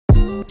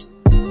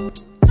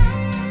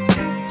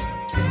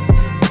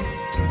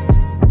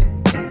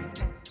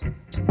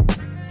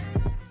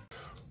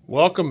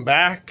Welcome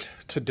back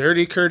to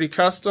Dirty Curdy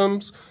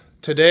Customs.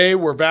 Today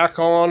we're back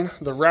on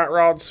the Rat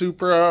Rod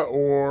Supra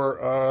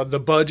or the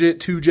Budget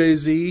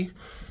 2JZ.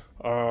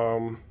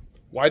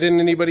 Why didn't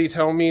anybody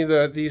tell me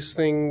that these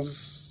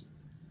things,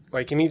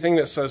 like anything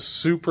that says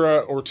Supra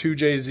or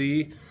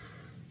 2JZ,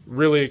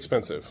 really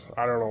expensive?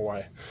 I don't know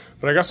why.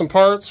 But I got some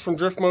parts from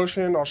Drift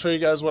Motion. I'll show you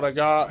guys what I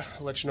got,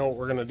 let you know what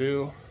we're gonna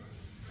do.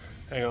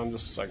 Hang on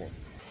just a second.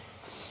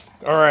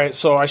 Alright,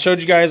 so I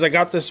showed you guys I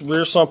got this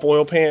rear sump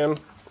oil pan.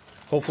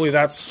 Hopefully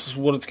that's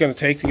what it's going to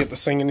take to get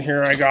this thing in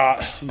here. I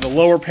got the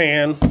lower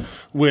pan,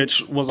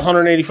 which was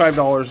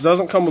 $185.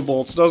 Doesn't come with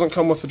bolts. Doesn't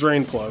come with the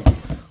drain plug.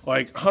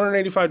 Like,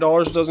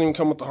 $185 doesn't even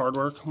come with the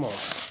hardware. Come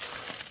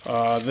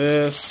on.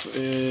 This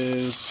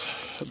is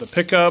the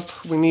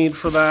pickup we need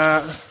for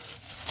that.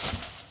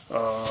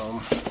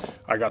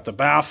 I got the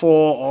baffle.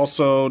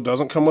 Also,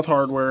 doesn't come with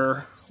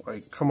hardware.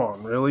 Like, come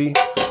on, really?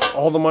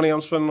 All the money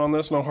I'm spending on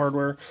this, no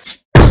hardware.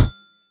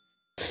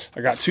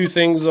 I got two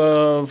things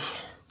of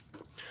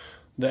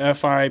the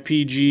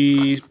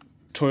FIPG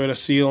Toyota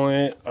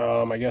sealant.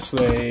 I guess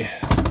they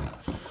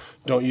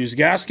don't use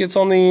gaskets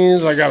on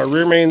these. I got a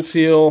rear main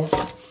seal.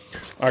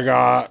 I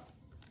got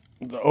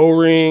the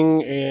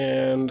O-ring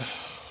and,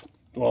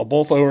 well,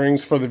 both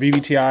O-rings for the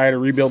VVTi to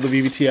rebuild the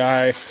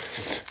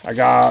VVTi. I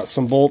got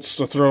some bolts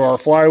to throw our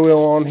flywheel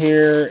on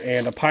here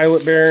and a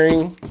pilot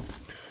bearing.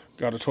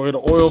 Got a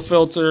Toyota oil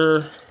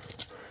filter,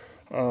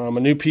 a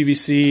new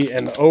PVC,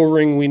 and the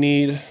O-ring we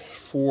need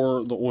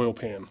for the oil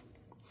pan.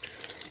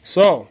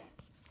 So,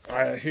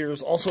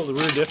 here's also the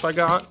rear diff I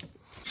got.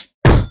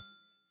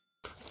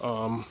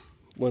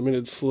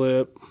 Limited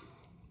slip,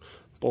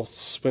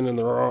 both spinning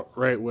the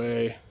right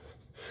way.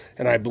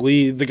 And I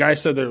believe, the guy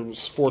said there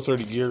was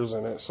 430 gears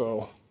in it.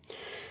 So,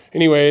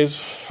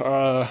 anyways,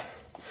 I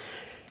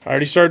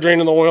already started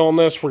draining the oil on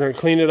this. We're going to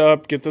clean it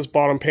up, get this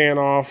bottom pan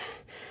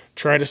off,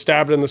 try to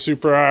stab it in the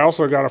Supra. I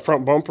also got a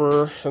front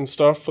bumper and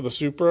stuff for the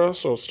Supra,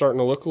 so it's starting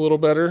to look a little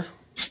better.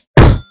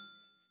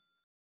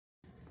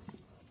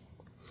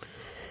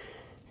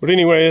 But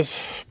anyways,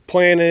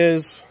 plan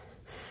is,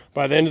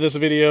 by the end of this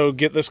video,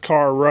 get this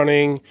car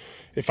running.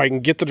 If I can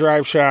get the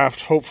drive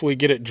shaft, hopefully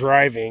get it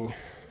driving.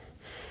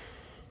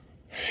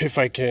 If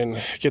I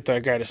can get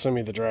that guy to send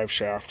me the drive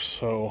shaft.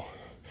 So,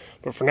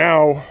 but for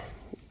now,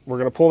 we're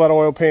going to pull that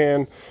oil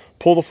pan,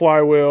 pull the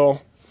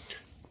flywheel,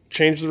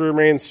 change the rear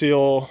main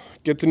seal,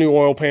 get the new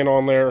oil pan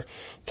on there,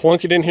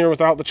 plunk it in here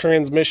without the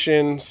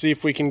transmission, see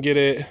if we can get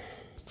it,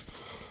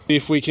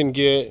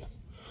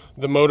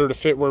 the motor to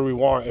fit where we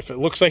want. If it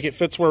looks like it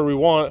fits where we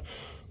want,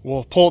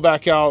 we'll pull it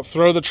back out,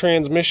 throw the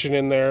transmission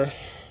in there.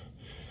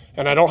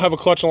 And I don't have a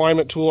clutch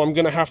alignment tool. I'm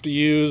gonna have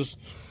to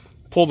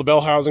pull the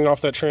bell housing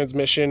off that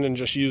transmission and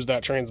just use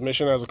that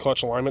transmission as a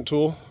clutch alignment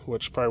tool,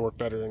 which probably work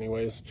better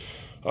anyways.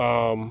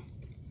 And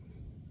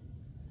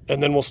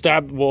then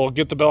we'll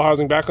get the bell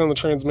housing back on the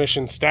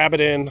transmission, stab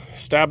it in,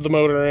 stab the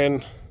motor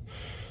in,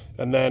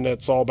 and then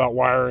it's all about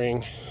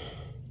wiring.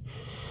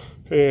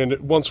 And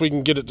once we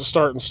can get it to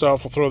start and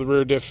stuff, we'll throw the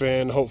rear diff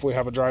in, hopefully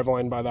have a drive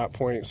line by that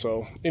point.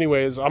 So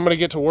anyways, I'm going to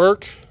get to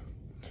work.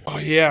 Oh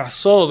yeah,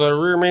 so the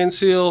rear main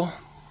seal,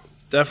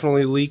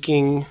 definitely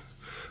leaking.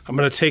 I'm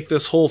going to take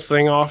this whole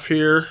thing off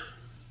here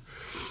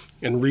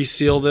and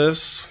reseal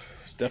this.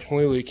 It's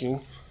definitely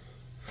leaking.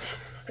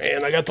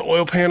 And I got the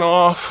oil pan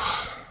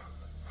off.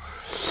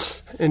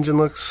 Engine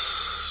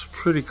looks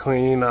pretty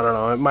clean. I don't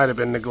know, it might have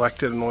been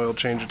neglected an oil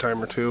change a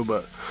time or two,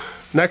 but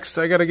next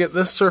I got to get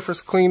this surface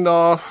cleaned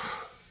off.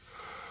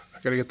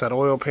 I gotta get that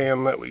oil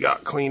pan that we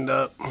got cleaned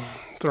up,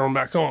 throw them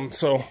back on.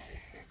 So,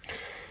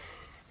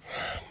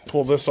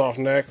 pull this off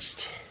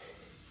next,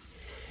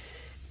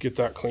 get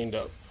that cleaned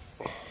up.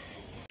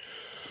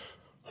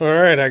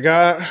 Alright, I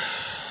got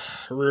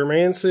rear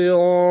main seal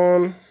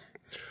on,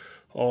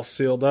 all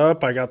sealed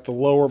up. I got the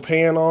lower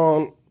pan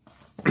on,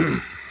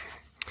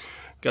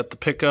 got the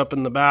pickup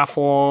and the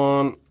baffle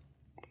on.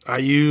 I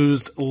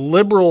used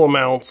liberal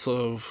amounts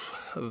of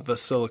the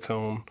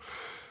silicone.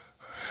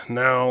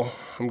 Now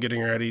I'm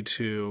getting ready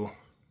to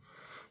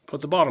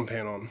put the bottom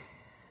pan on.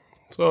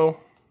 So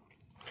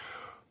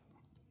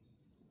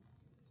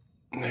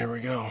there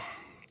we go.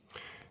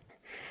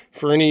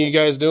 For any of you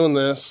guys doing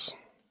this,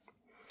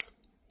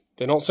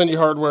 they don't send you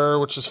hardware,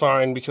 which is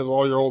fine because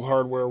all your old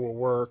hardware will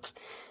work.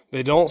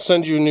 They don't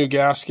send you a new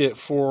gasket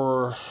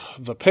for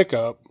the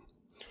pickup.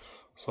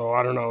 So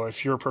I don't know,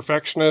 if you're a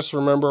perfectionist,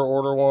 remember,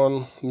 order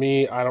one.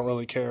 Me, I don't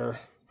really care.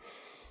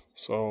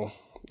 So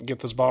get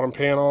this bottom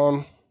pan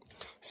on,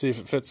 see if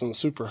it fits in the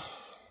Supra.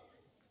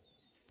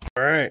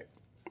 Alright,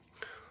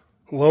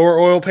 lower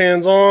oil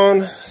pan's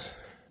on.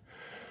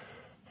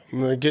 I'm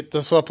going to get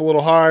this up a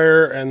little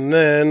higher and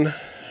then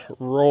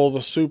roll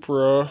the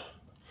Supra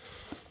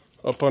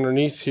up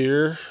underneath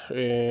here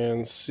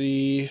and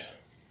see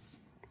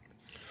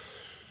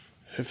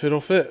if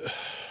it'll fit.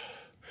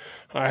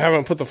 I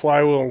haven't put the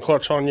flywheel and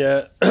clutch on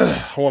yet.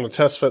 I want to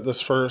test fit this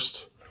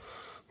first,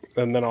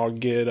 and then I'll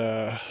get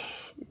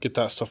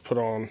that stuff put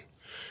on,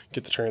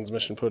 get the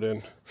transmission put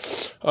in.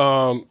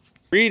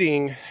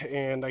 Reading,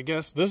 and I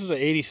guess this is an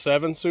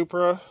 87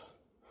 Supra.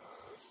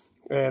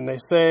 And they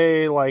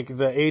say like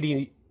the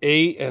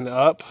 88 and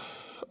up,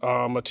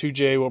 a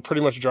 2J will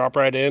pretty much drop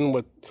right in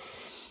with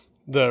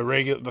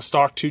the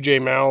stock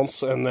 2J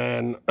mounts, and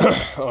then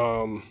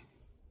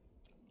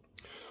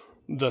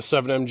the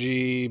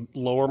 7MG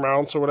lower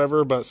mounts or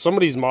whatever. But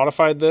somebody's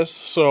modified this,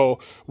 so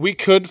we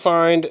could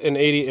find an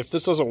 80. If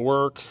this doesn't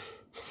work,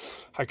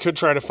 I could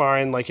try to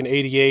find like an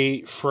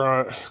 88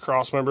 front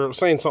cross member. It was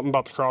saying something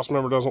about the cross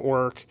member doesn't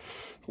work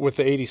with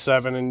the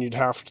 87, and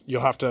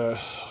you'll have to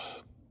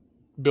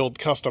build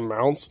custom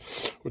mounts,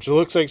 which it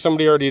looks like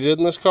somebody already did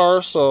in this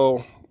car.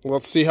 So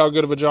let's see how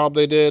good of a job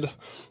they did.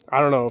 I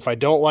don't know. If I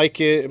don't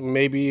like it,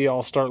 maybe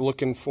I'll start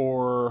looking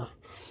for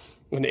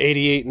an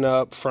 88 and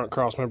up front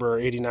cross member, or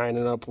 89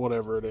 and up,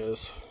 whatever it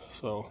is.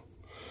 So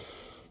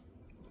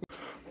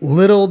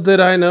little did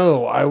I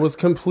know, I was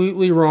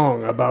completely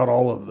wrong about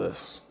all of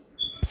this.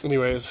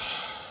 Anyways,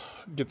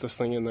 get this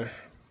thing in there.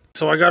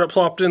 So I got it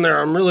plopped in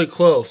there. I'm really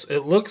close. It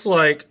looks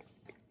like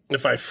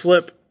if I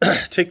flip,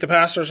 take the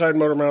passenger side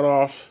motor mount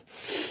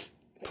off,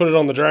 put it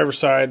on the driver's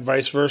side,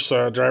 vice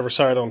versa, driver's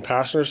side on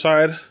passenger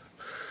side,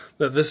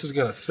 that this is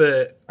going to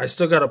fit. I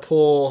still got to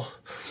pull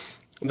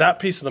that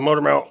piece of the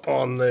motor mount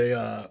on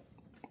the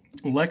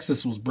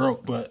Lexus was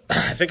broke, but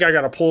I think I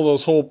got to pull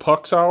those whole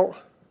pucks out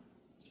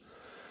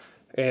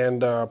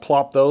and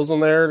plop those in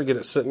there to get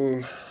it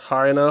sitting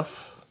high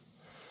enough.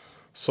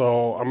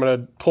 So I'm going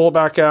to pull it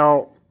back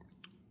out,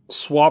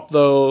 swap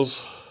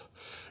those,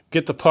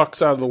 get the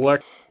pucks out of the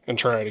Lex, and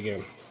try it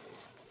again.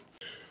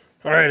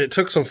 All right, it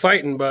took some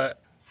fighting,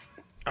 but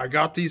I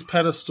got these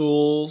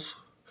pedestals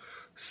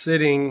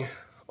sitting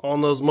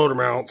on those motor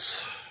mounts.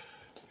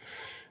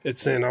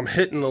 I'm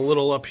hitting a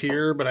little up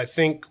here, but I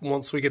think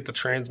once we get the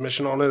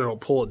transmission on it, it'll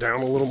pull it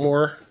down a little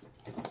more.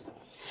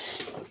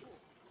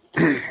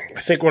 I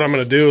think what I'm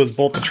going to do is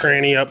bolt the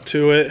tranny up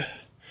to it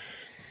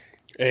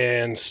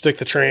and stick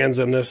the trans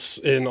and this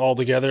in all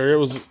together. It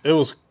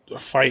was a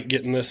fight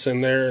getting this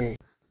in there, and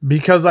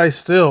because I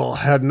still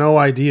had no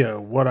idea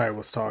what I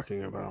was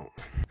talking about.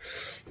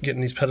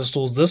 Getting these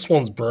pedestals. This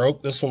one's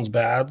broke. This one's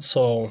bad,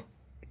 so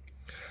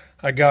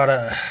I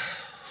gotta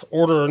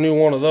order a new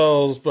one of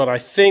those, but I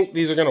think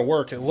these are gonna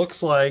work. It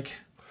looks like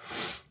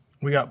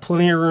we got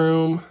plenty of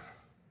room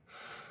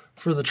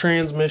for the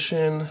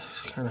transmission.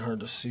 It's kind of hard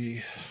to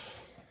see.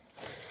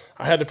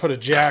 I had to put a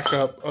jack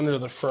up under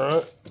the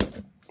front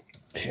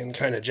and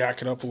kind of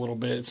jack it up a little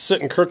bit. It's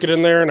sitting crooked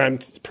in there, and I'm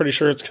pretty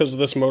sure it's because of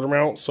this motor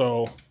mount,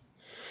 so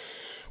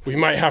we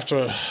might have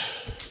to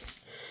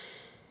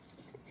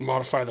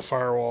modify the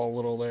firewall a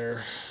little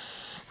there.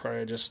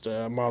 Probably just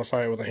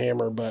modify it with a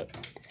hammer, but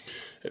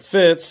it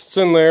fits. It's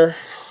in there.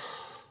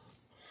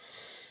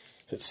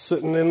 It's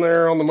sitting in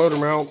there on the motor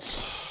mounts.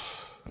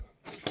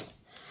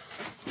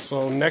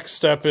 So next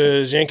step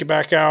is yank it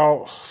back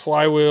out,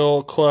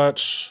 flywheel,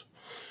 clutch,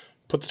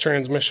 put the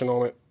transmission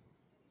on it.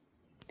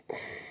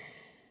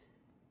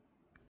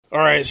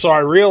 Alright, so I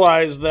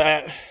realized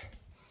that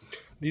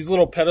these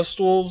little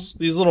pedestals,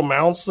 these little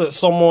mounts that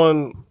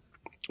someone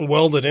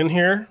welded in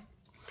here,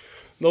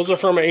 those are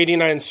from an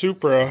 89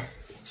 Supra,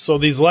 so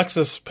these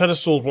Lexus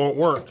pedestals won't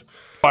work.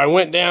 I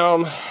went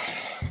down,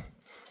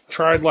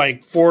 tried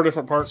like 4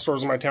 different parts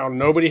stores in my town.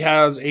 Nobody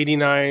has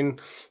 89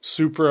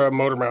 Supra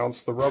motor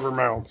mounts, the rubber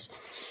mounts.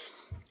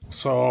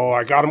 So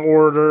I got them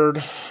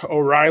ordered.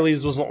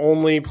 O'Reilly's was the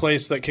only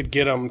place that could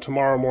get them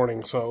tomorrow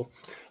morning. So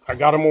I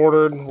got them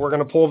ordered. We're going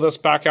to pull this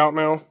back out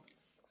now.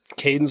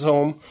 Caden's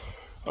home.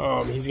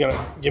 He's going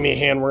to give me a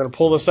hand. We're going to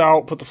pull this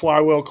out, put the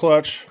flywheel,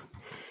 clutch,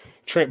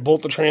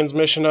 bolt the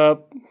transmission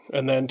up,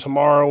 and then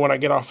tomorrow when I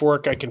get off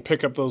work, I can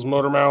pick up those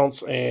motor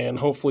mounts and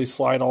hopefully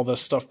slide all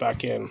this stuff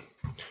back in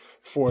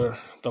for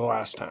the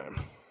last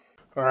time.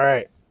 All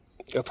right,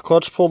 got the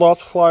clutch pulled off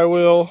the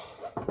flywheel.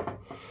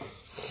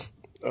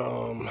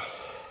 I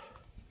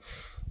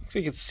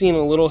think it's seen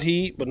a little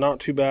heat, but not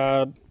too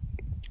bad.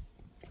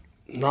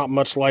 Not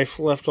much life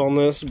left on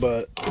this,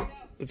 but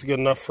it's good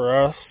enough for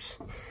us.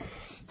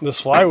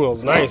 This flywheel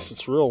is nice.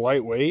 It's real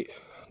lightweight.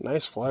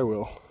 Nice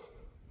flywheel.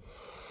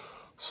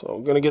 So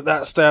I'm going to get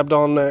that stabbed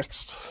on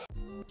next.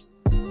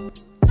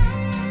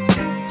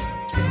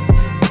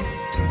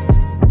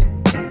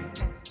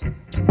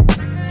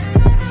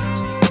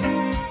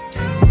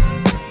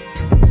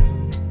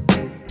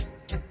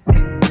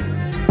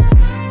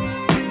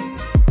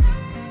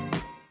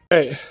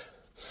 Okay,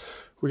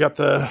 we got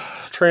the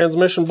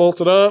transmission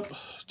bolted up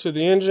to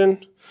the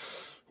engine.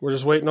 We're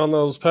just waiting on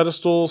those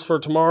pedestals for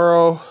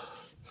tomorrow,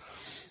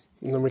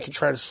 and then we can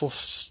try to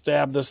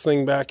stab this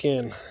thing back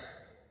in.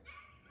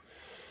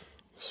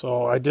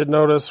 So I did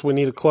notice we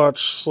need a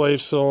clutch,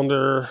 slave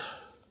cylinder,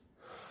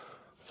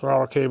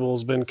 throttle cable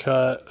has been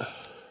cut.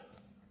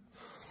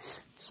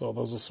 So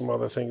those are some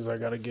other things I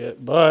got to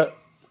get, but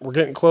we're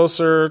getting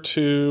closer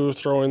to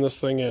throwing this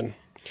thing in.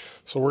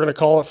 So we're going to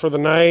call it for the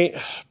night,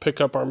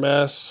 pick up our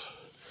mess,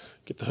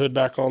 get the hood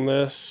back on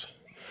this,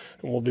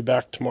 and we'll be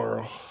back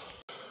tomorrow.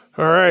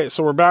 All right,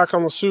 so we're back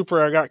on the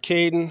Supra. I got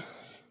Caden.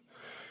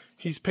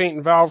 He's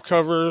painting valve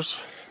covers.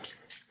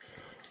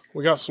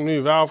 We got some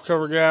new valve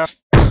cover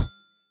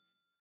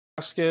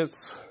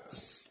gaskets.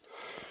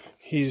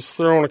 He's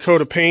throwing a coat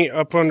of paint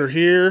up under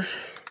here.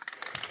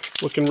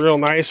 Looking real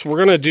nice. We're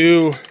going to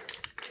do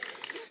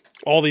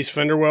all these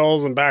fender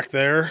wells and back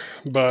there,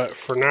 but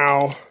for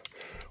now,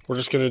 we're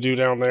just going to do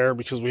down there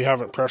because we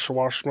haven't pressure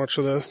washed much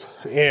of this.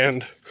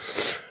 And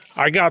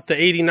I got the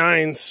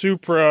 89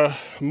 Supra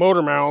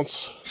motor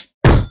mounts,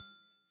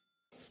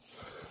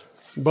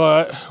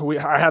 but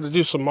I had to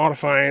do some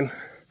modifying.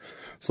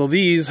 So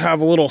these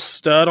have a little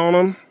stud on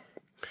them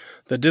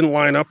that didn't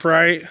line up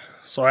right,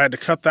 so I had to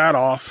cut that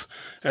off.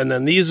 And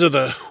then these are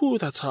the, ooh,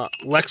 that's hot,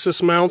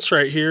 Lexus mounts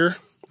right here.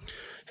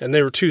 And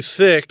they were too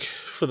thick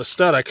for the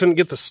stud. I couldn't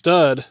get the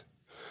stud.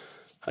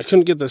 I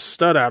couldn't get the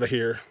stud out of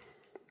here.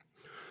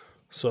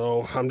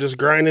 So I'm just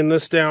grinding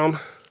this down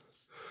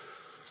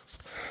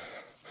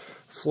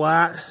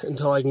flat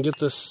until I can get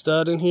this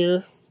stud in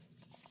here,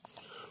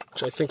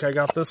 which I think I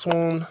got this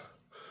one.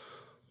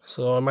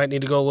 So I might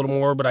need to go a little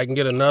more, but I can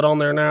get a nut on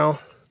there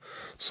now.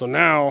 So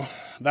now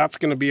that's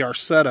going to be our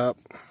setup.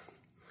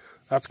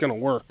 That's going to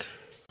work.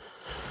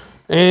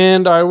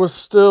 And I was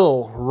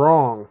still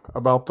wrong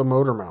about the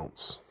motor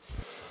mounts.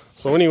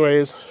 So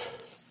anyways,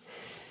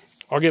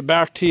 I'll get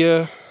back to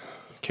you.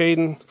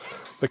 Caden,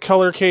 the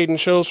color Caden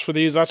shows for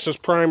these, that's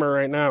just primer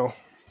right now.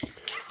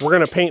 We're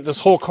going to paint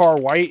this whole car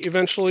white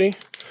eventually.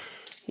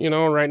 You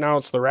know, right now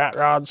it's the Rat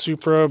Rod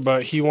Supra,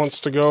 but he wants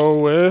to go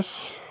with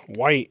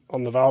white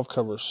on the valve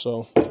covers.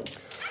 So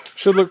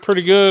should look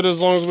pretty good as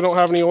long as we don't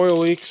have any oil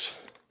leaks.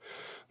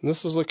 And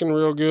this is looking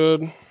real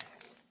good.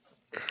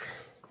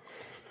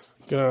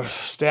 Gonna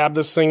stab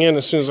this thing in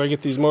as soon as I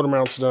get these motor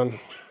mounts done.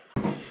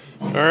 All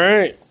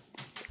right,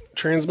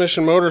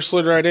 transmission motor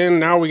slid right in.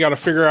 Now we got to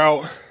figure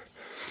out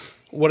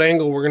what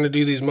angle we're gonna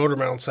do these motor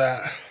mounts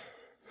at.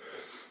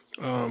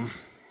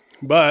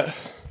 But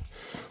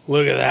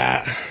look at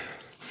that,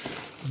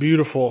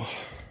 beautiful.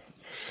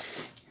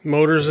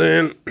 Motors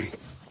in.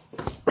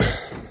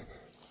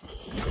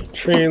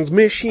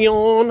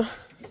 Transmission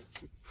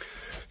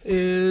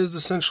is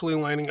essentially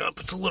lining up.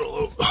 It's a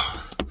little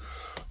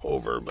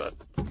over, but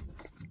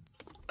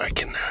I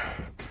can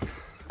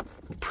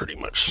pretty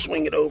much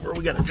swing it over.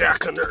 We got a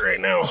jack under it right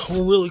now.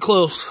 We're really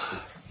close.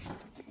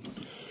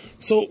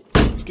 So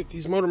let's get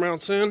these motor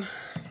mounts in.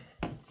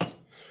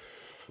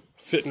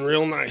 Fitting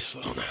real nice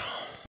though now.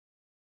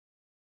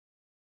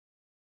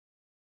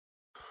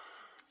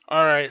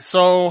 All right,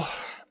 so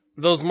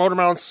those motor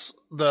mounts,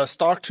 the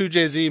stock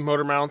 2JZ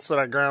motor mounts that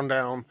I ground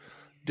down,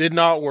 did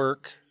not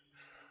work.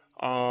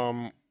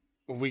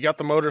 We got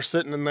the motor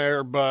sitting in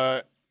there,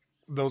 but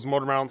those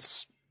motor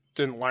mounts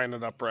didn't line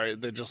it up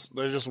right. They just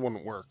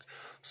wouldn't work.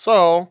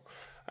 So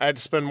I had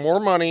to spend more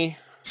money,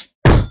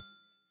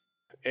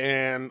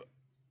 and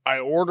I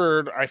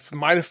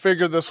might have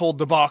figured this whole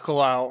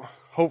debacle out,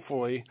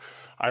 hopefully.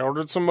 I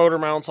ordered some motor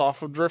mounts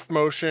off of Drift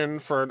Motion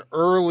for an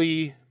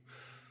early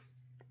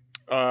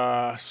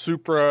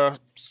Supra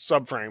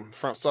subframe,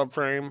 front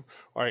subframe.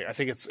 Like, I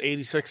think it's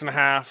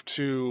 86.5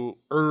 to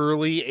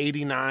early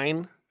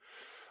 89.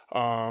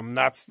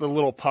 That's the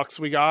little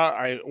pucks we got.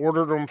 I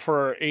ordered them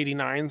for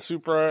 89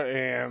 Supra,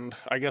 and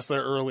I guess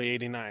they're early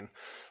 89.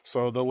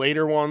 So the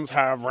later ones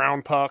have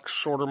round pucks,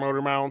 shorter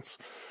motor mounts.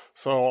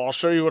 So I'll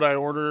show you what I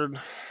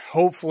ordered.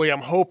 Hopefully,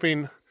 I'm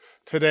hoping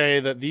today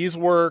that these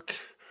work.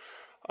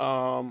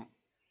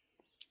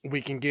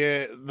 We can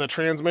get the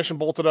transmission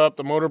bolted up,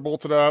 the motor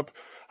bolted up.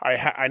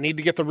 I need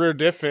to get the rear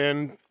diff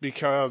in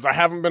because I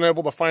haven't been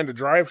able to find a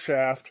drive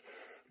shaft,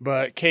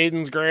 but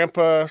Caden's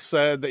grandpa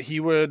said that he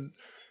would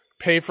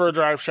pay for a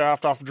drive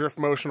shaft off of Drift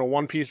Motion, a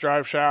one-piece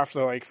drive shaft.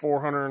 They're like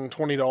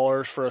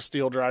 $420 for a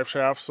steel drive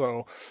shaft.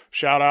 So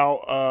shout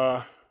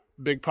out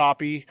Big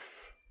Poppy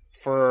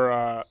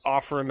for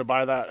offering to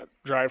buy that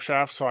drive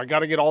shaft. So I got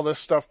to get all this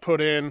stuff put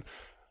in,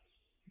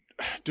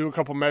 do a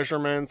couple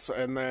measurements,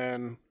 and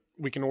then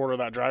we can order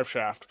that drive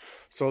shaft.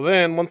 So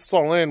then once it's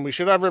all in, we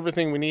should have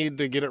everything we need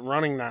to get it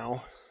running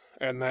now.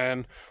 And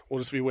then we'll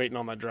just be waiting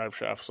on that drive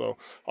shaft. So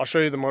I'll show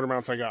you the motor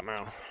mounts I got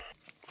now.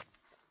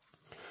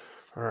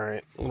 All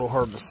right, a little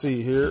hard to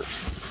see here.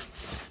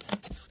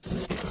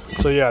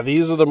 So yeah,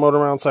 these are the motor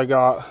mounts I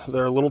got.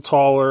 They're a little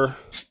taller.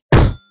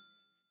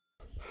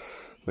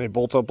 They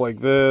bolt up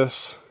like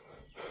this.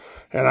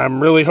 And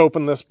I'm really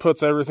hoping this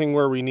puts everything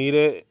where we need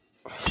it.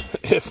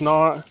 If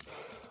not,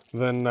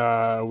 then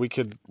we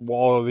could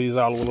wallow these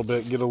out a little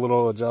bit, get a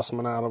little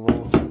adjustment out of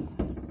them.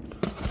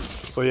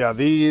 So yeah,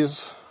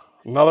 these,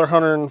 another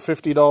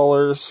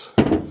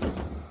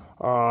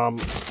 $150.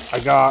 I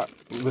got,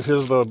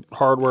 here's the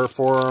hardware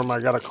for them. I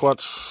got a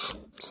clutch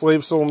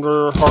slave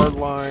cylinder, hard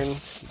line,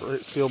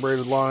 steel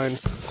braided line,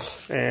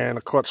 and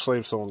a clutch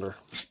slave cylinder.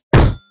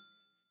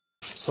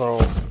 So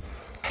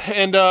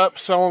end up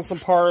selling some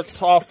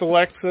parts off the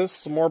Lexus,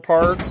 some more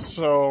parts,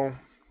 so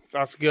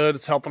that's good.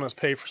 It's helping us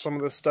pay for some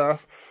of this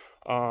stuff.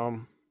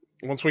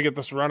 Once we get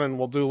this running,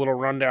 we'll do a little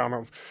rundown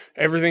of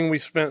everything we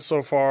spent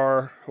so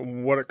far,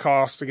 what it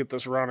costs to get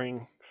this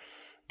running,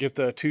 get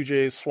the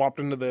 2Js swapped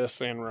into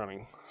this and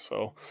running.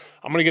 So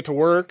I'm going to get to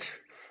work.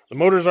 The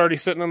motor's already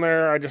sitting in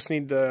there. I just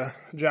need to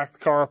jack the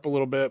car up a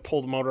little bit,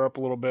 pull the motor up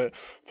a little bit,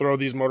 throw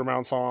these motor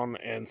mounts on,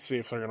 and see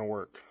if they're going to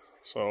work.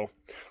 So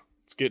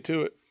let's get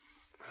to it.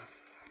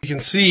 You can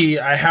see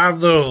I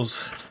have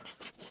those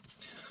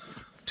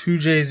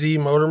 2JZ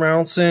motor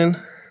mounts in,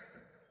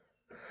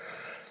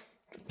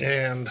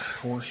 and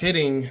we're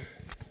hitting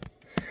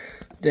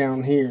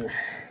down here.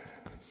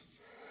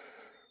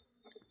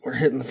 We're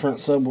hitting the front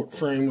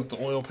subframe with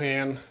the oil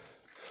pan,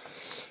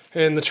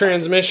 and the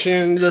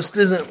transmission just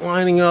isn't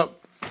lining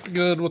up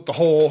good with the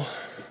hole.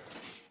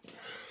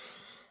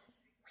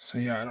 So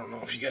yeah, I don't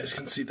know if you guys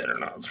can see that or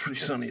not. It's pretty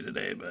sunny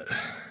today, but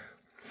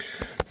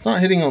it's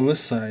not hitting on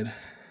this side.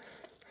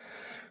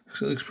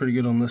 Actually, it looks pretty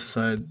good on this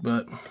side,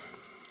 but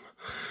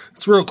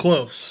it's real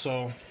close,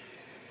 so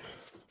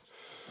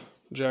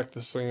jack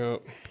this thing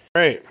up.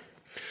 All right,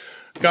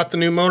 got the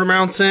new motor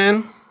mounts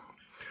in.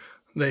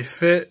 They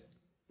fit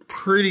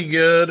pretty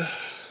good.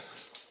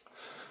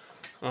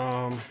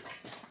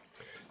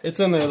 It's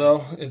in there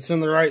though. It's in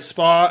the right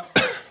spot.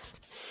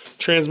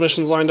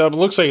 Transmission's lined up. It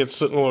looks like it's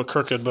sitting a little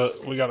crooked,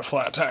 but we got a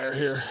flat tire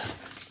here.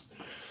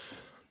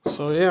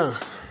 So yeah,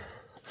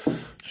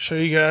 show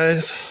you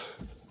guys.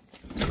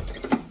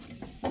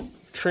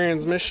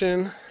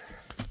 Transmission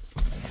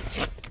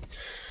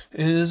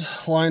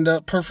is lined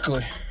up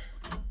perfectly.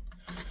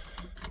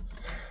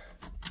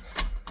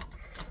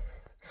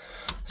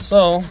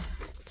 So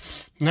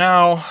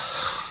now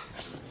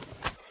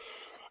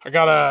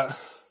I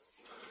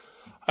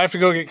have to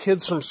go get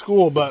kids from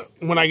school, but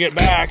when I get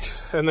back,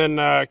 and then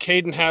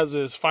Caden has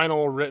his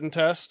final written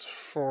test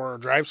for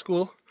drive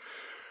school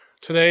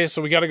today,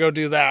 so we got to go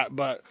do that.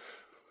 But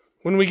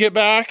when we get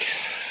back,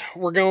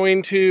 I'm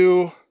going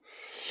to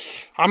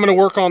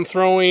work on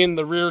throwing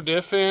the rear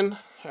diff in,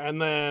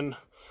 and then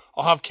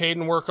I'll have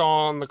Caden work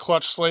on the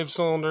clutch slave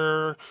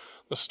cylinder,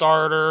 the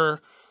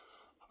starter.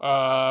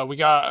 We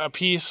got a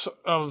piece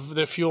of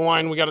the fuel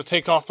line we got to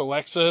take off the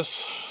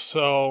Lexus,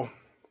 so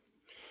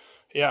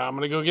yeah, I'm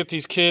going to go get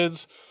these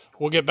kids.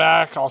 We'll get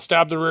back. I'll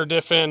stab the rear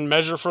diff in,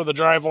 measure for the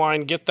drive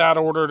line, get that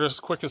ordered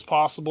as quick as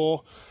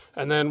possible,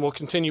 and then we'll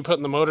continue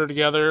putting the motor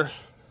together,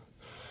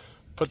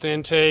 put the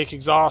intake,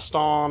 exhaust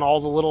on,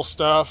 all the little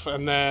stuff,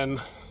 and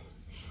then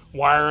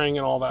wiring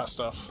and all that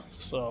stuff.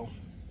 So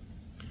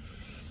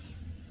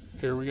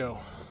here we go.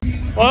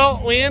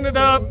 Well, we ended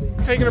up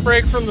taking a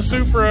break from the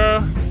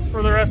Supra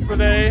for the rest of the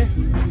day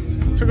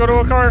to go to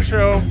a car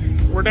show.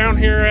 We're down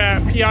here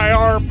at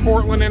P.I.R,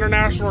 Portland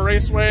International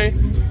Raceway.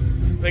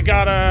 They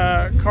got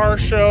a car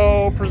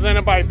show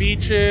presented by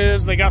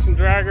Beaches. They got some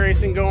drag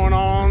racing going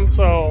on,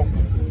 so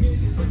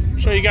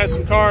show you guys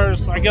some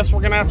cars. I guess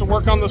we're gonna have to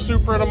work on the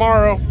Supra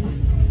tomorrow.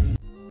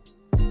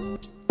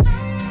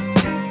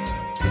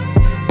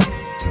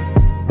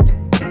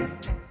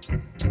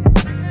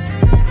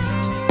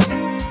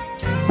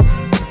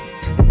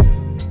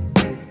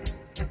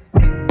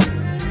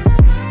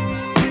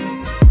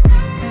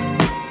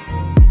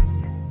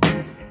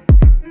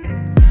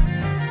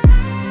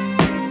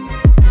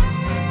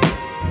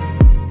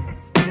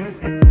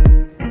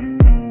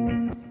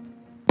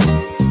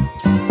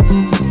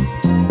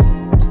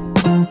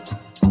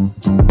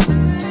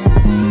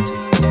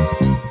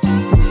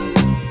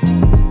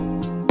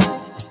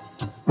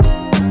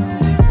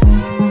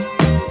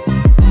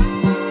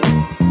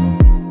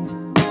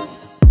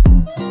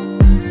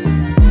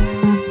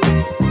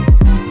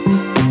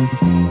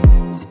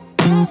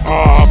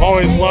 I've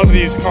always loved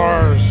these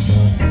cars.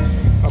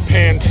 A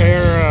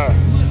Pantera.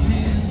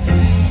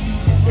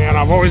 Man,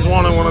 I've always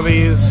wanted one of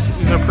these.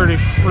 These are pretty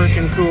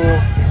freaking cool.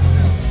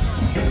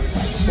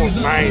 This one's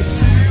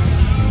nice.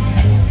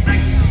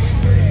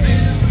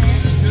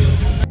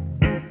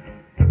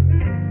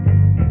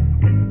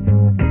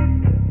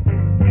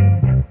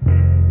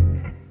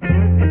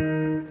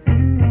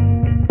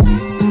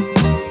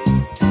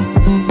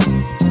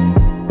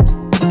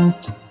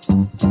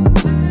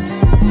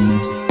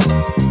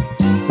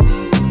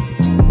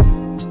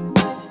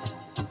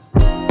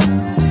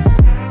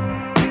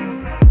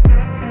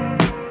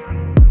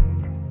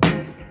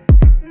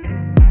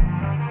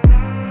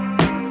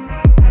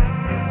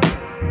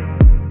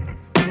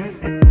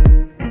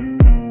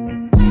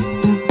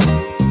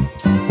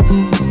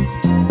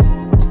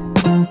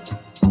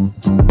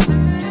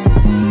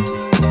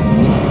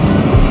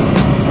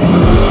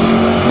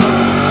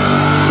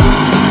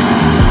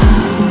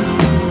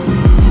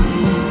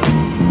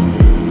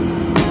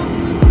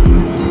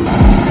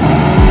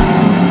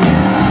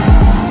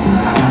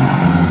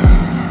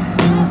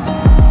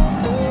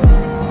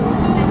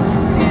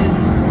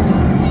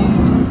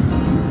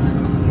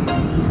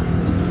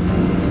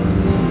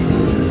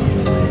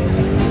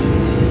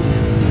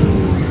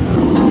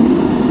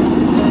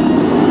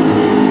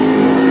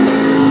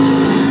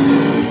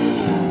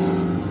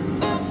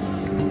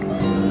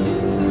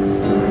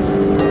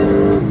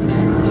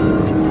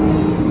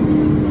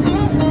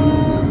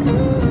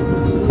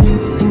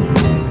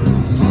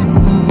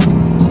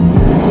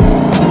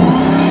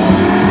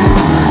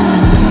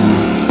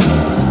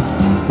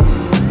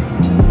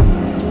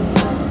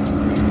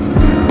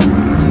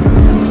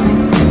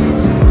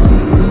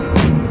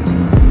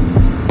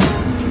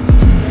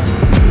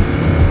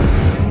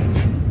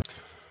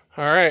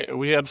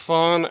 We had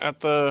fun at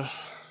the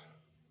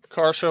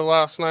car show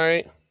last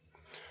night.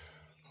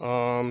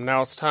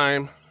 Now it's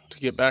time to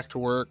get back to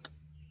work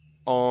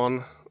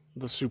on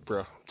the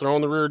Supra.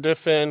 Throwing the rear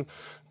diff in,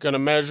 gonna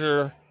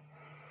measure,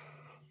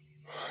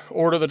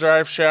 order the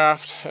drive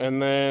shaft,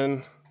 and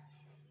then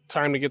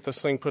time to get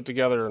this thing put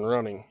together and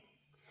running.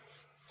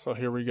 So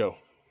here we go.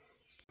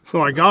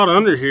 So I got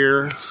under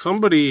here.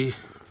 Somebody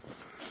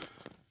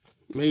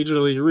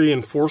majorly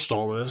reinforced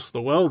all this.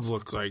 The welds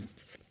look like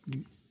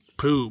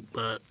poop,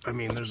 but I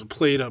mean, there's a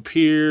plate up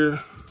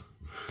here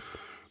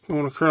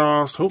going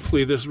across.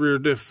 Hopefully this rear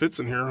diff fits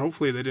in here.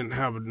 Hopefully they didn't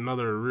have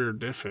another rear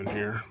diff in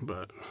here,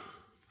 but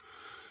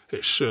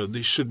it should.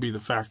 These should be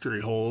the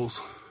factory holes.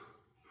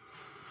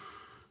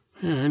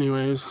 Yeah,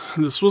 anyways,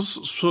 this was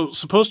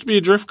supposed to be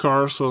a drift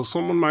car, so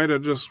someone might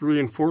have just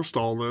reinforced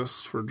all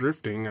this for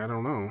drifting. I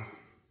don't know.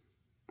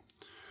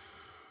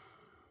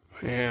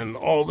 And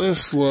all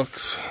this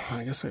looks,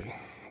 I guess I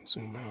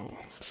zoom out.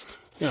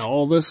 Yeah,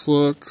 all this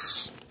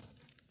looks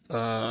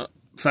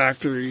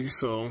factory,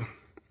 so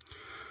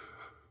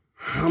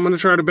I'm going to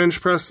try to bench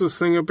press this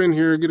thing up in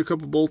here, get a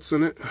couple bolts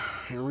in it.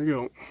 Here we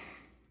go.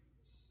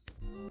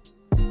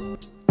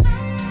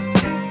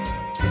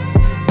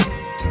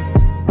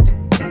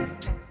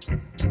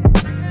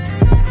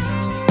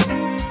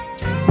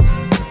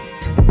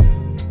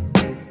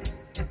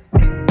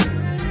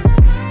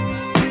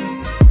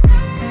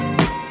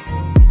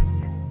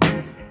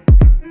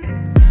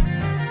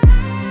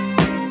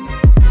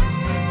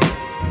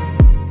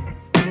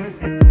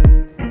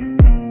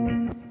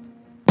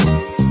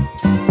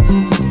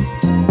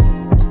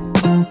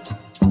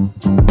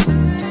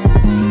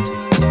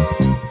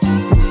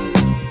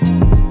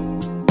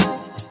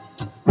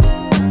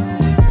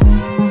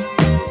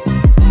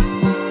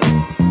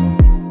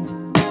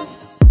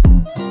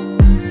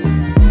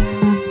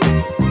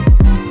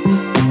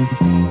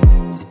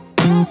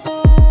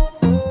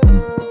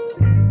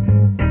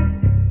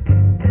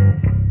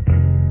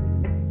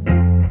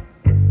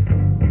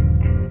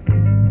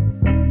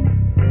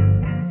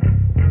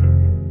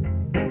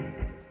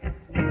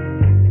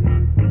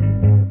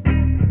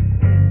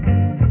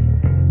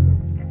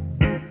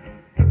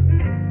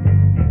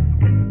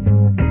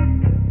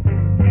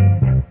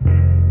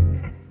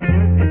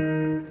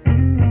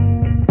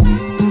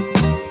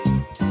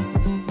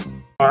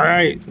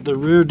 Alright, the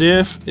rear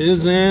diff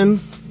is in.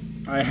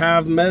 I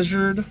have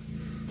measured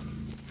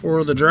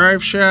for the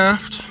drive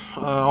shaft.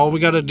 All we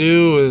got to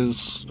do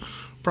is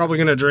probably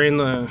going to drain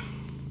the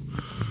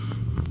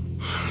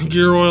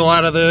gear oil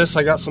out of this.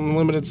 I got some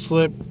limited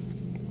slip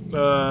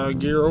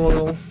gear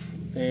oil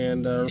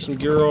and some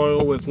gear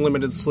oil with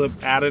limited slip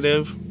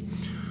additive.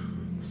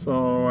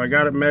 So I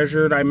got it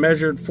measured. I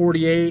measured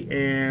 48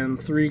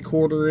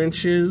 3/4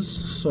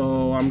 inches.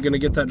 So I'm going to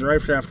get that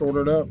drive shaft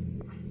ordered up.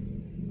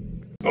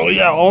 Oh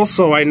yeah,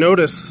 also I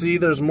noticed, see,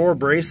 there's more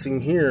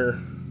bracing here.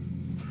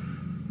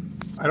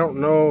 I don't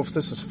know if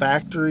this is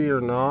factory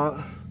or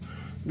not.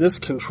 This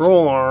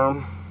control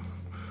arm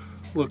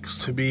looks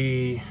to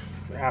be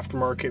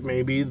aftermarket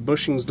maybe. The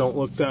bushings don't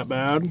look that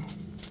bad.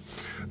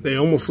 They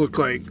almost look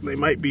like they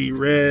might be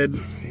red,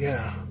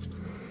 yeah,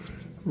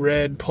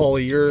 red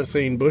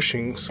polyurethane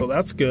bushings, so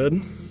that's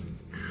good.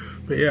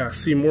 But yeah,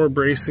 see more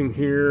bracing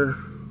here.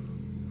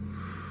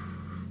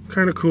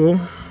 Kind of cool.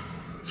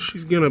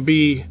 She's gonna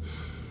be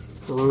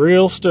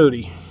real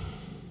sturdy.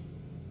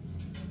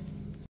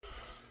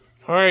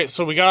 Alright,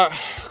 so we got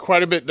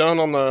quite a bit done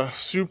on the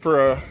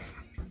Supra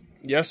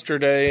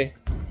yesterday.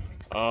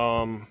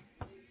 And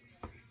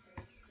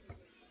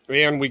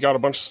we got a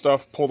bunch of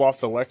stuff pulled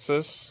off the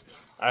Lexus.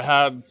 I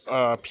had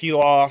Peel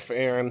Off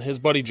and his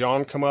buddy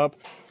John come up,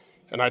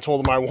 and I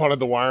told him I wanted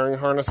the wiring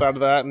harness out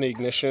of that and the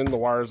ignition, the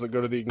wires that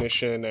go to the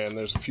ignition, and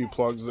there's a few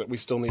plugs that we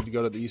still need to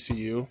go to the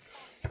ECU.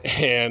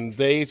 And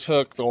they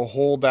took the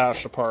whole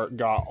dash apart,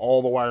 got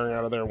all the wiring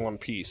out of there in one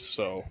piece.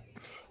 So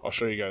I'll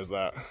show you guys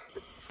that.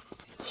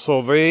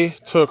 So they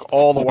took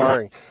all the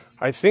wiring.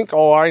 I think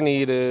all I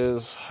need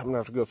is, I'm gonna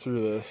have to go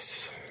through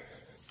this.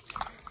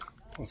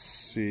 Let's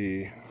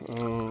see.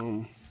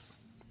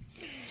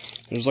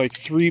 There's like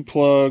 3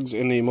 plugs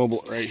in the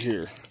immobilite right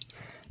here.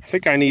 I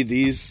think I need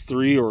these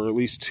 3 or at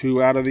least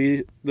 2 out of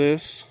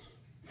this.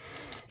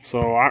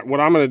 So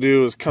what I'm gonna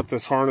do is cut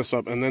this harness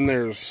up, and then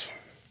there's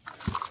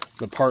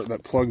the part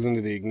that plugs into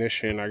the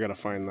ignition. I gotta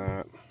find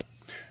that.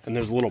 And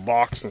there's a little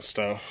box and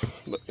stuff.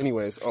 But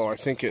anyways, oh, I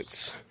think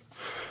it's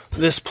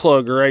this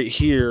plug right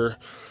here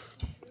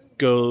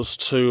goes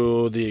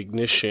to the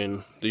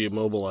ignition, the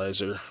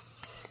immobilizer,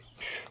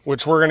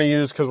 which we're gonna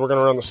use because we're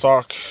gonna run the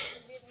stock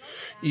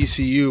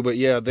ECU. But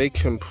yeah, they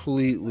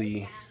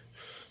completely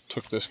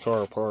took this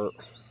car apart.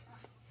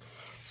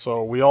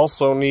 So we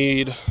also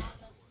need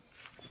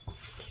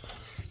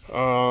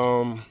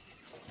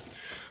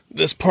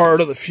this part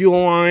of the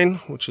fuel line,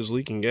 which is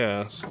leaking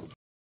gas.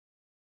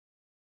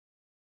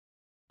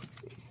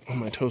 Oh,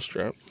 my toe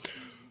strap.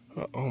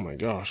 Oh my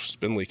gosh, it's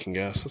been leaking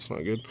gas. That's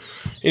not good.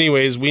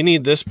 Anyways, we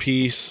need this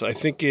piece. I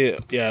think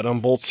it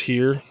unbolts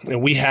here.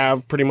 And we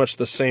have pretty much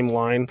the same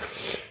line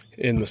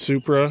in the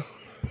Supra.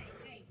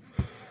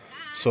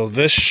 So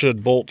this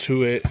should bolt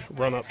to it,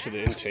 run up to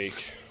the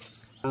intake.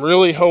 I'm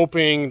really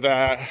hoping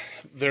that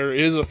there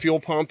is a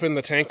fuel pump in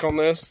the tank on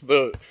this.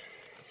 The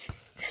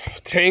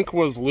tank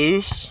was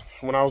loose.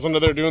 When I was under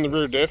there doing the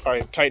rear diff,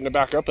 I tightened it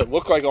back up. It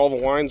looked like all the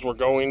lines were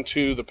going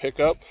to the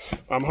pickup.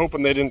 I'm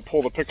hoping they didn't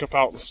pull the pickup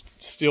out and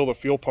steal the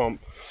fuel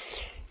pump,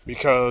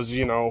 because,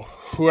 you know,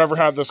 whoever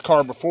had this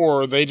car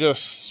before, they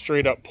just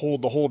straight up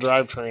pulled the whole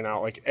drivetrain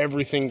out, like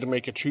everything to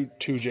make a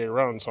 2J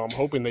run. So I'm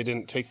hoping they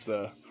didn't take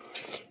the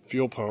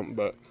fuel pump.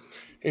 But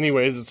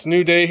anyways, it's a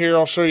new day here.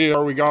 I'll show you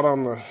what we got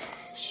on the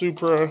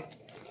Supra.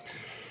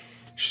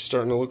 She's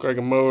starting to look like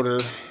a motor.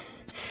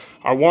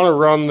 I want to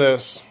run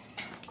this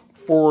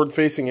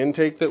forward-facing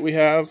intake that we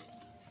have,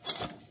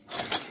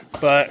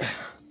 but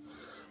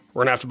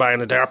we're gonna have to buy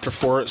an adapter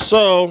for it.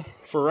 So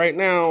for right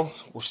now,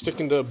 we're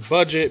sticking to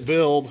budget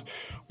build.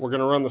 We're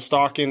gonna run the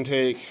stock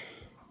intake.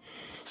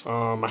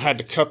 I had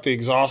to cut the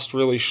exhaust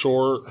really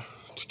short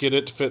to get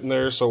it to fit in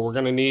there, so we're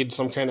gonna need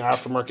some kind of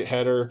aftermarket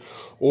header,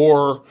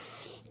 or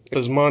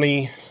his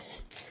money,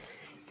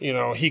 you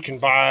know, he can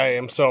buy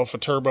himself a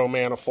turbo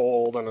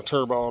manifold and a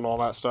turbo and all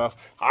that stuff.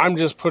 I'm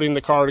just putting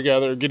the car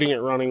together, getting it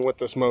running with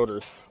this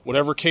motor.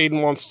 Whatever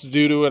Caden wants to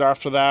do to it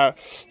after that,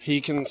 he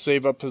can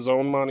save up his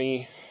own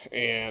money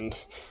and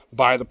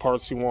buy the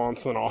parts he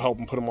wants, and I'll help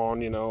him put them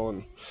on, you know,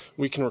 and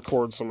we can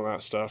record some of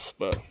that stuff.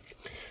 But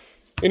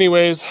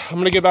anyways, I'm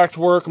going to get back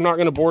to work. I'm not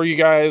going to bore you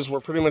guys.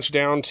 We're pretty much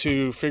down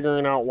to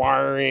figuring out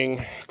wiring,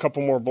 a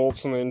couple more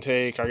bolts in the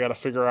intake. I got to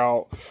figure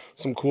out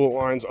some coolant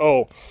lines.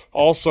 Oh,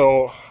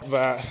 also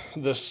that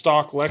the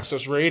stock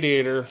Lexus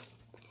radiator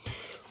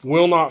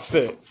will not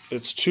fit.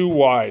 It's too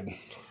wide.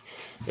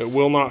 It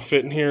will not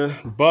fit in here.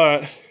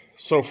 But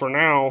so for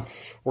now,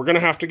 we're going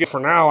to have to get,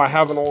 for now, I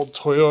have an old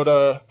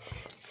Toyota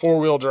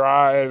 4-wheel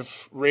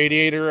drive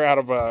radiator out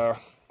of a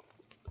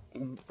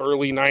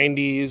early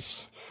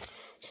 90s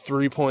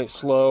 3-point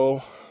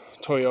slow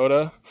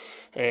Toyota,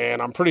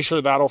 and I'm pretty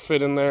sure that'll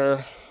fit in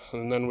there.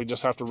 And then we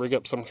just have to rig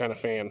up some kind of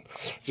fan.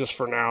 Just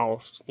for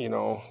now, you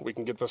know, we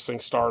can get this thing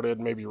started,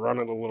 maybe run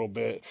it a little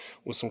bit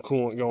with some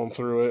coolant going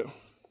through it.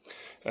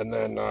 And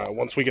then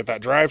once we get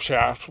that drive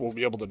shaft, we'll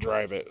be able to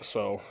drive it.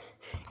 So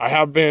I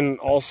have been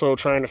also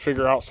trying to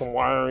figure out some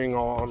wiring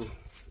on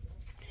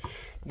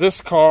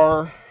this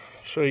car. I'll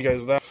show you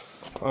guys that.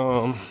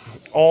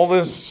 All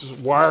this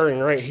wiring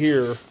right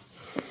here,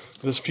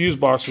 this fuse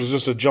box was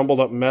just a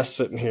jumbled up mess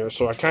sitting here.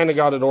 So I kind of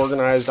got it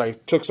organized. I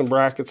took some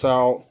brackets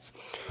out.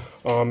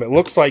 It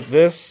looks like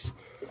this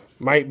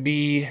might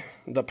be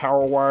the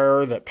power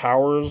wire that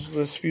powers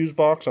this fuse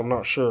box. I'm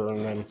not sure.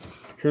 And then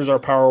here's our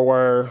power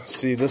wire.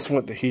 See, this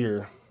went to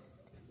here,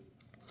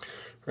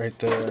 right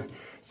there.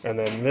 And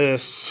then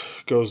this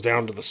goes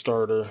down to the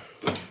starter.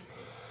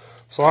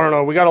 So I don't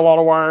know. We got a lot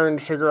of wiring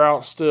to figure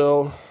out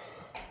still.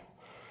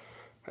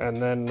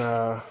 And then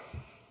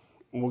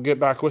we'll get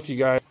back with you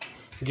guys,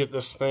 get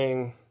this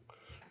thing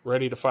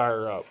ready to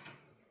fire up.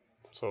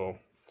 So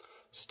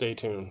stay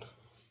tuned.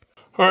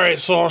 Alright,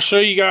 so I'll show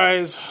you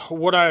guys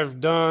what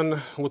I've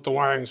done with the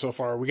wiring so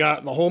far. We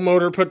got the whole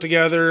motor put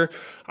together.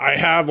 I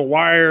have a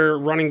wire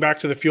running back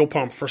to the fuel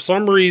pump. For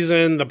some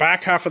reason, the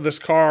back half of this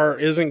car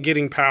isn't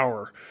getting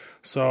power.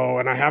 So,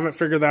 and I haven't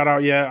figured that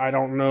out yet. I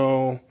don't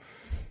know.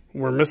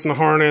 We're missing the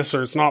harness,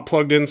 or it's not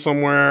plugged in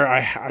somewhere.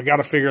 I got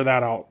to figure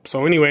that out.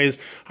 So anyways,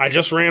 I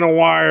just ran a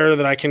wire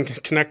that I can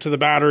connect to the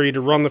battery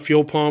to run the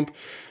fuel pump.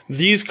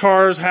 These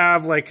cars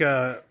have like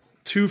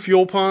two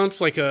fuel pumps,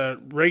 like a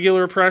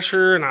regular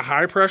pressure and a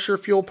high pressure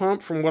fuel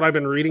pump from what I've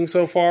been reading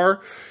so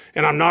far.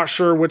 And I'm not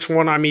sure which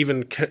one I'm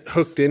even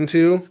hooked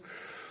into.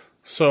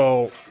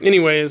 So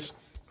anyways,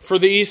 for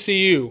the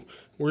ECU,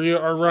 we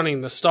are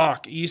running the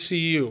stock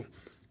ECU.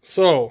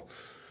 So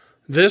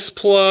this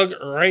plug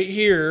right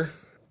here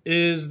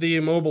is the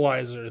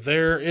immobilizer.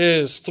 There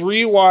is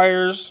 3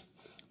 wires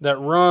that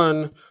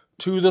run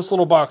to this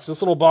little box.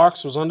 This little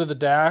box was under the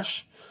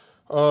dash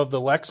of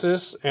the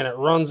Lexus, and it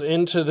runs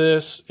into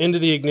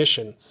the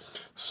ignition.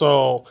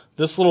 So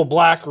this little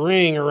black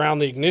ring around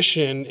the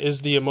ignition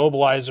is the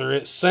immobilizer.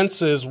 It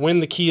senses when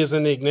the key is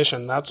in the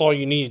ignition. That's all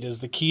you need, is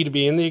the key to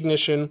be in the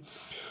ignition.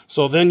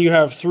 So then you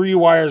have 3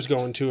 wires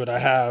going to it. I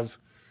have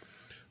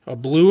a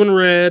blue and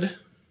red,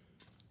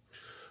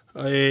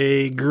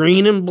 a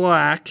green and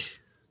black,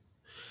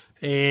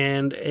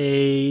 and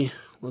a,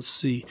 let's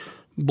see,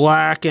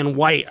 black and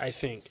white, I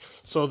think.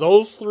 So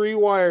those 3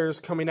 wires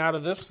coming out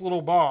of this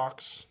little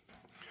box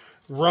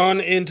run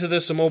into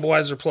this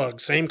immobilizer plug.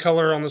 Same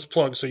color on this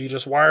plug, so you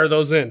just wire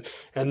those in.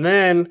 And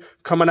then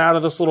coming out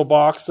of this little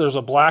box, there's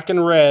a black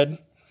and red.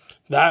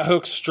 That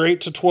hooks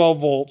straight to 12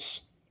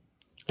 volts.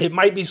 It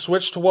might be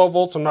switched to 12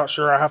 volts. I'm not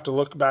sure. I have to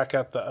look back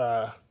at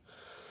the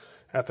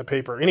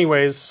paper.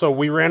 Anyways, so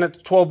we ran it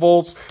to 12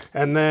 volts,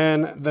 and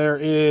then there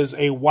is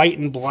a white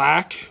and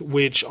black,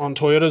 which on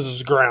Toyotas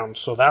is ground.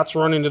 So that's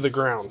running to the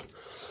ground.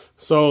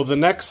 So the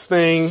next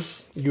thing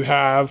you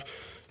have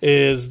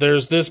is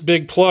there's this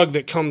big plug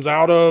that comes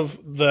out of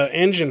the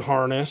engine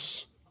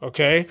harness,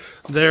 okay?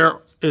 There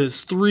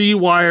is 3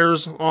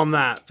 wires on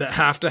that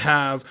have to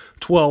have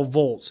 12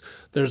 volts.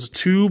 There's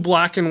 2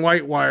 black and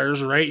white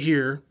wires right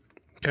here.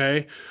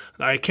 Okay,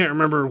 I can't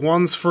remember.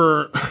 One's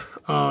for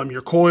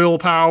your coil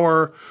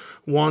power,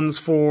 one's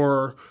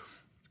for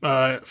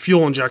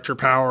fuel injector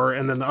power,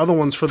 and then the other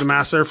one's for the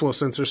mass airflow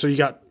sensor. So you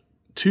got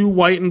 2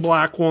 white and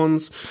black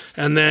ones,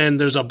 and then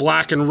there's a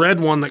black and red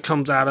one that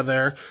comes out of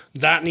there.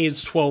 That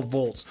needs 12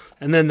 volts.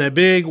 And then the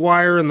big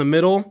wire in the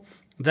middle,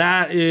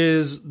 that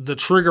is the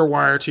trigger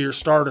wire to your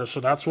starter. So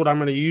that's what I'm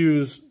going to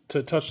use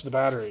to touch the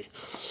battery.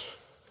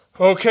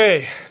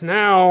 Okay,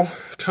 now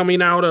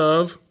coming out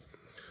of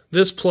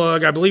this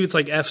plug, I believe it's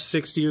like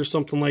F60 or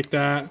something like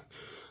that,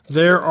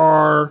 there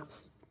are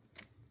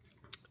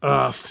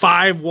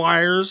 5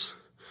 wires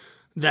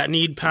that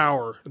need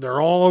power. They're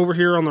all over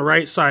here on the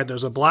right side.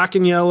 There's a black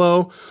and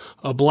yellow,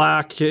 a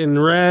black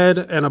and red,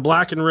 and a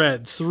black and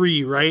red.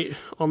 3 right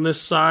on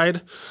this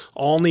side.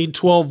 All need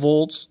 12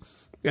 volts.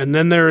 And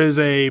then there is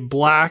a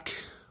black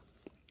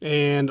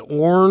and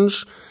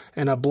orange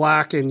and a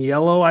black and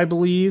yellow, I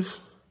believe.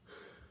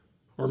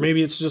 Or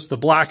maybe it's just the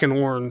black and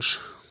orange.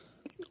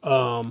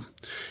 And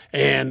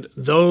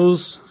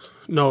those...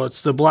 No,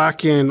 it's the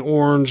black and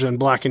orange and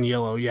black and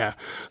yellow. Yeah,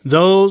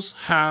 those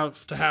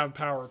have to have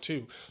power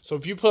too. So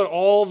if you put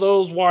all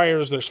those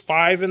wires, there's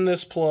 5 in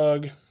this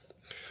plug,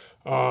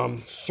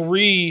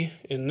 3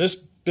 in this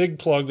big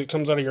plug that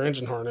comes out of your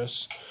engine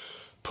harness.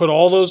 Put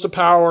all those to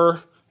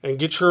power and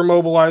get your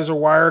immobilizer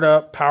wired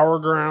up, power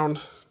ground.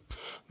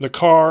 The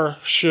car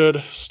should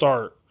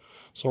start.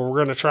 So we're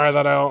going to try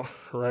that out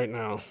right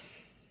now.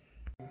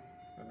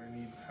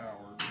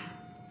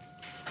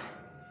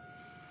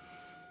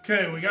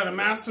 Okay, we got a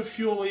massive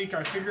fuel leak.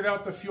 I figured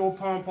out the fuel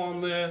pump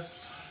on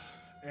this,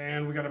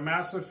 and we got a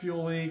massive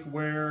fuel leak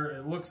where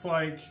it looks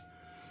like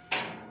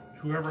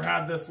whoever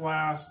had this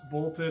last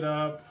bolted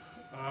up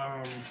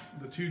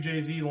the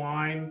 2JZ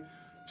line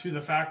to the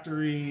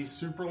factory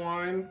Supra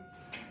line.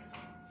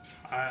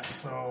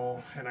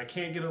 And I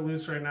can't get it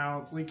loose right now.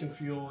 It's leaking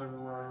fuel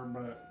everywhere,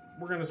 but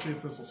we're gonna see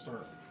if this will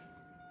start.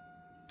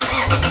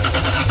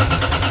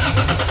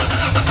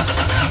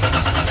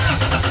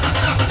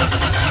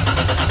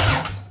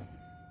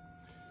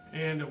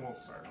 And it won't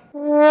start.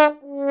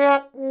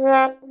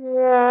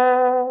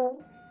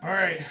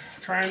 Alright,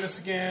 trying this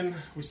again.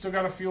 We still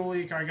got a fuel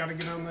leak. I got to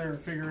get on there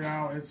and figure it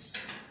out. It's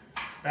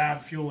bad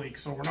fuel leak,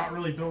 so we're not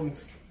really building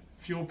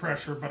fuel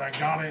pressure, but I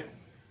got it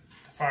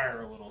to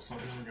fire a little, so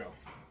here we go.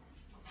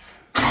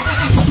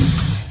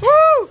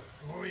 Woo!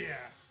 Oh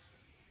yeah.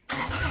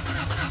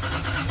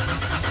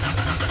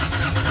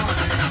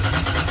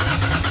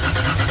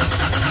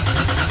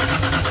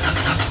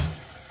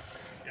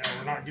 Yeah,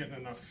 we're not getting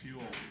enough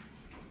fuel.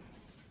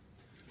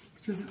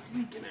 Because it's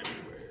leaking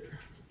everywhere.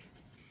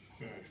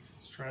 Okay,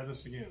 let's try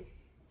this again.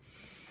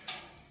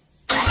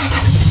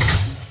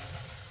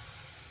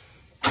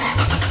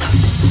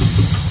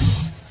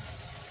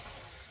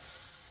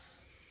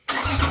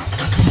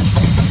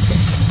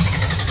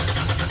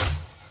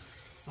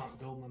 It's not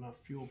building enough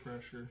fuel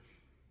pressure.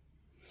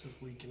 It's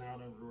just leaking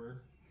out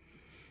everywhere.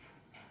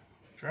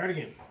 Try it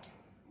again.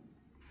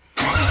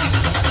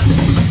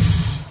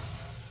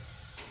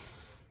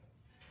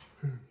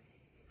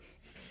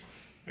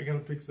 I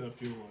gotta fix that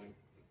fuel line.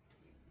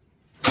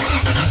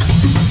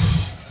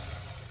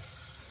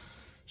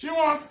 She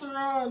wants to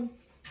run!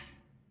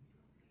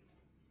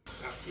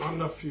 Not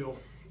enough fuel.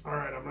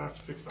 Alright, I'm gonna have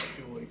to fix that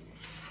fuel leak.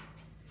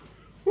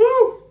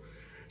 Woo!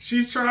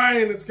 She's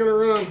trying, it's gonna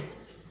run.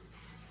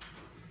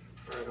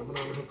 Alright, I'm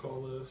gonna unhook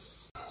all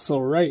this. So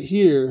right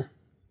here,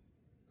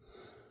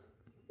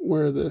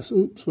 where this,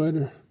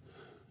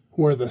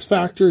 where this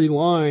factory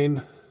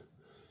line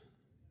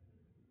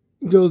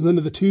goes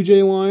into the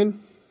 2J line,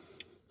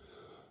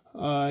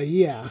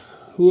 yeah,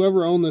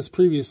 whoever owned this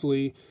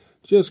previously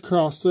just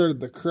cross-threaded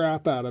the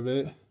crap out of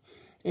it,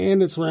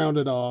 and it's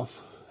rounded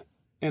off,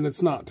 and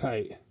it's not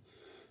tight.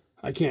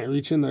 I can't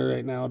reach in there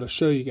right now to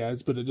show you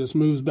guys, but it just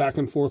moves back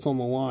and forth on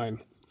the line.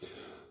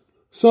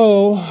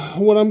 So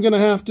what I'm going to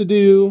have to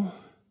do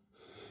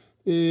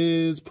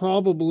is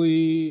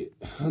probably,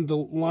 the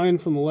line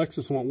from the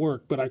Lexus won't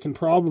work, but I can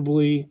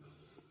probably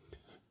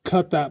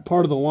cut that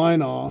part of the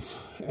line off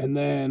and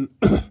then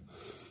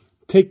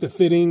take the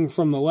fitting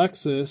from the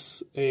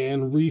Lexus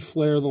and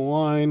reflare the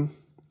line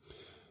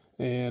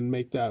and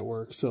make that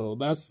work. So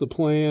that's the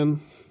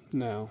plan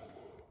now.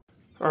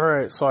 All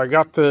right, so I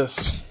got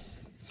this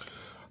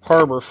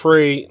Harbor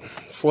Freight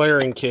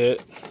flaring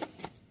kit,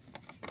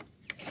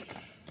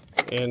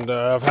 and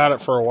I've had it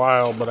for a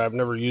while, but I've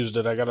never used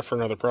it. I got it for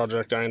another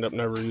project. I end up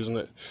never using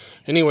it.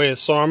 Anyways,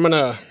 so I'm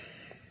gonna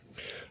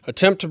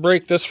attempt to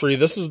break this free.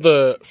 This is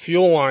the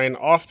fuel line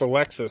off the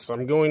Lexus.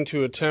 I'm going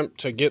to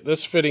attempt to get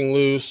this fitting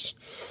loose,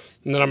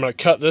 and then I'm going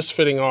to cut this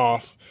fitting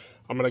off.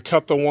 I'm going to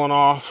cut the one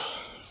off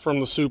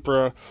from the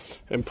Supra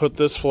and put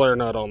this flare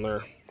nut on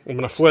there. I'm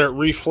going to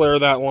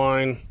reflare that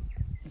line,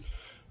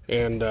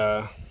 and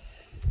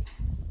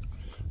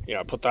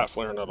yeah, put that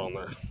flare nut on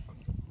there.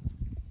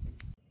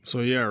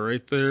 So yeah,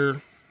 right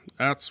there,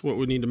 that's what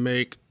we need to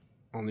make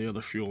on the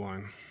other fuel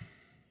line.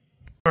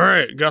 All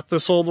right, got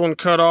this old one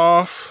cut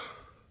off.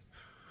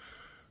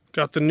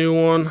 got the new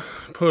one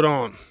put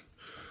on.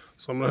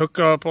 So I'm gonna hook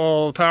up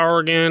all the power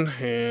again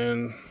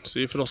and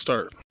see if it'll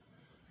start.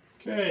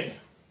 Okay,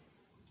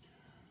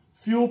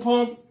 fuel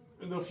pump,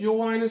 the fuel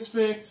line is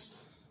fixed.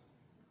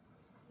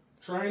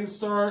 Trying to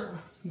start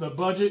the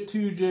budget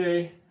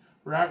 2J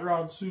Rat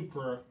Rod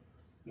Supra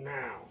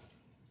now.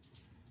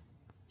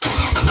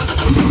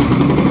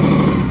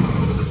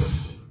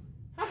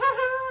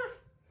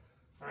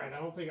 Alright, I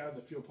don't think I have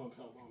the fuel pump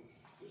held on.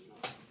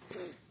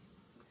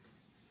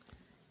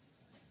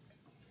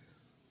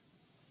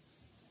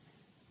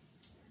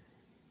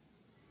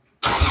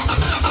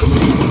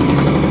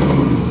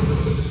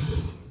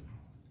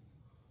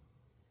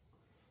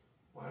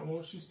 Why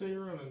won't she stay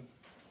running?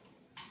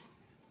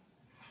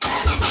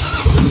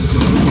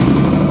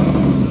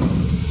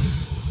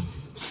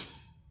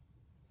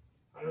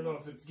 I don't know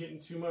if it's getting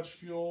too much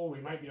fuel. We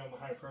might be on the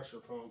high pressure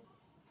pump.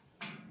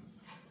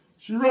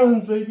 She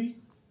runs, baby.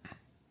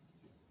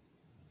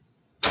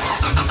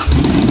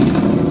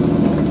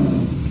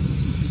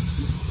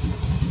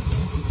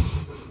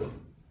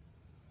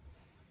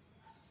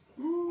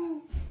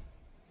 Ooh.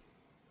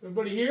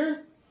 Everybody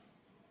here?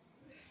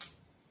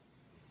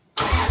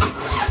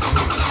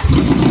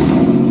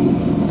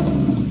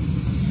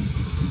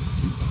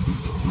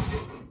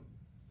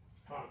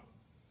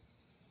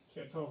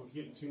 Can't tell if it's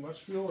getting too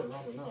much fuel or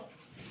not enough.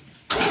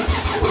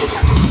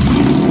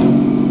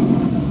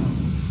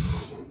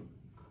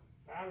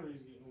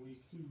 Battery's getting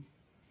weak too.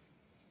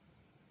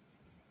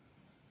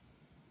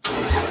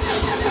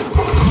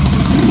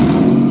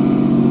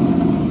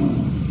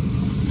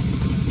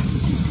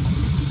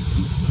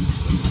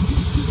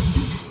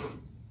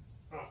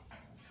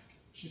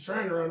 She's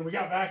trying to run. We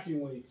got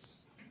vacuum leaks.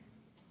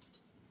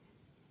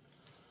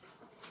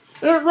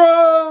 It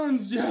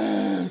runs!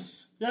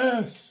 Yes!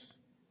 Yes!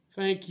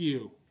 Thank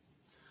you.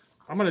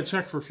 I'm going to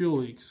check for fuel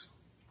leaks.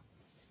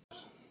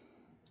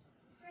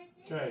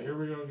 Okay, here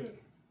we go again.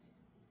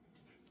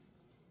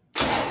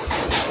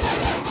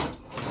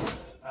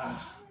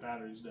 Ah,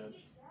 battery's dead.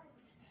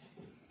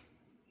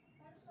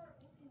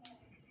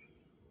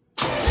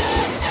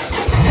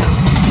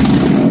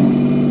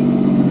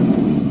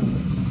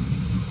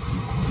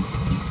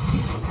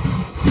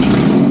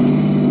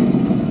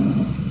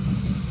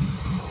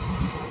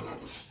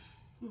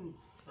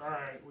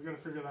 Alright, we got to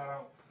figure that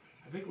out.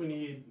 I think we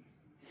need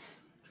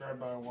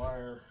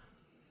drive-by-wire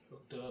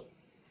hooked up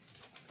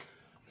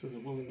because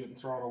it wasn't getting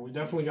throttled. We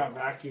definitely got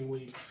vacuum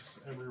leaks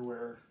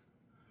everywhere,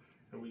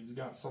 and we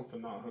got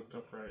something not hooked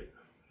up right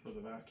for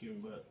the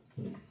vacuum, but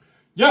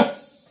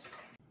yes!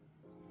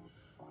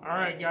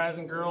 Alright guys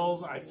and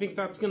girls, I think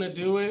that's going to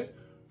do it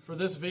for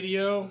this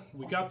video.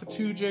 We got the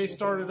 2J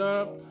started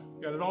up,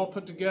 we got it all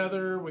put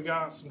together, we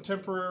got some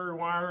temporary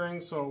wiring,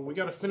 so we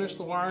got to finish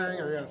the wiring,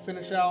 or we got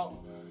to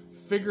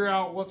figure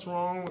out what's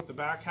wrong with the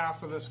back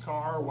half of this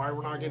car, why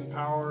we're not getting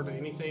power to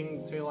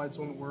anything, the taillights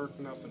wouldn't work,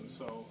 nothing.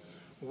 So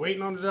we're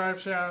waiting on the drive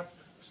shaft,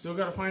 still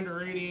got to find a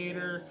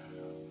radiator.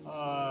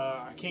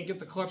 I can't get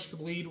the clutch to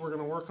bleed, we're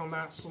going to work on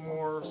that some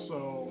more,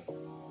 so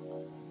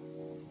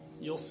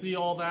you'll see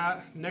all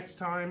that next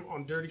time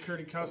on Dirty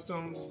Curty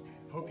Customs.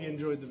 Hope you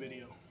enjoyed the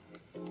video.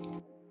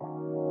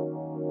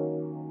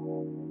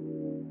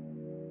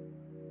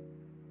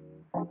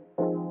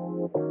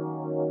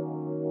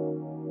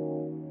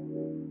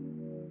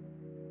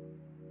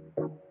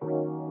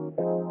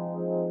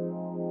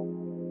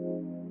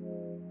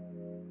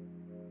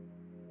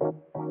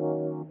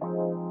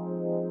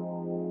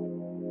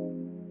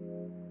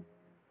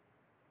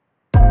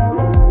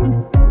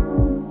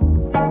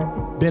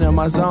 Been in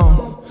my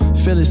zone,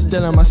 feel it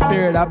still in my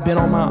spirit, I've been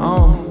on my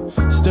own.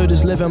 Still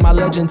just living my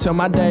legend till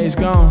my day's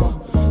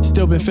gone.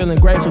 Still been feeling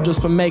grateful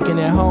just for making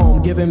it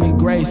home. Giving me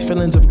grace,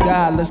 feelings of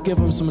God, let's give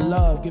him some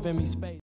love, giving me space.